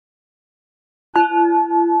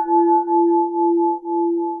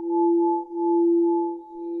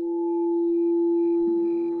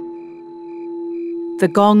The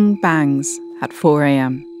gong bangs at 4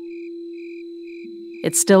 a.m.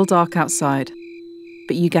 It's still dark outside,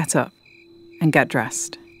 but you get up and get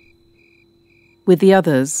dressed. With the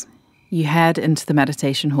others, you head into the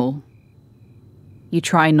meditation hall. You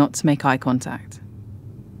try not to make eye contact.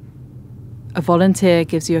 A volunteer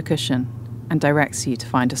gives you a cushion and directs you to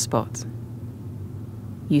find a spot.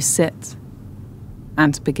 You sit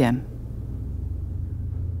and begin.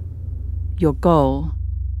 Your goal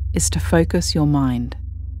is to focus your mind.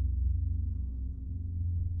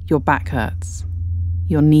 Your back hurts,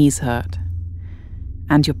 your knees hurt,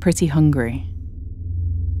 and you're pretty hungry.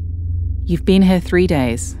 You've been here 3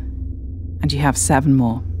 days, and you have 7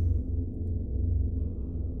 more.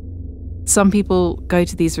 Some people go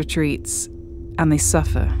to these retreats and they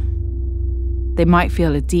suffer. They might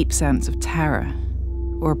feel a deep sense of terror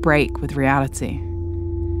or a break with reality.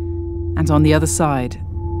 And on the other side,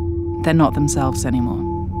 they're not themselves anymore.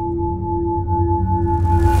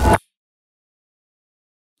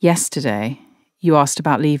 Yesterday, you asked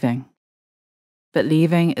about leaving. But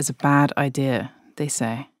leaving is a bad idea, they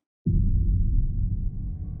say.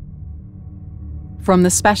 From the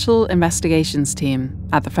Special Investigations Team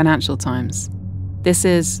at the Financial Times, this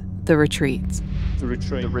is The Retreat. The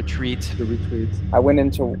Retreat. The Retreat. The Retreat. I went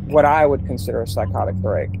into what I would consider a psychotic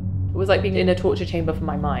break. It was like being in a torture chamber for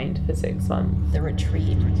my mind for 6 months. The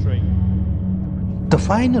retreat. The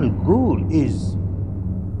final goal is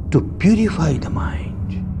to purify the mind.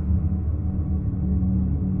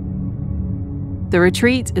 The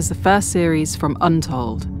Retreat is the first series from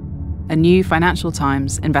Untold, a new Financial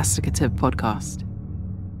Times investigative podcast.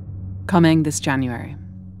 Coming this January.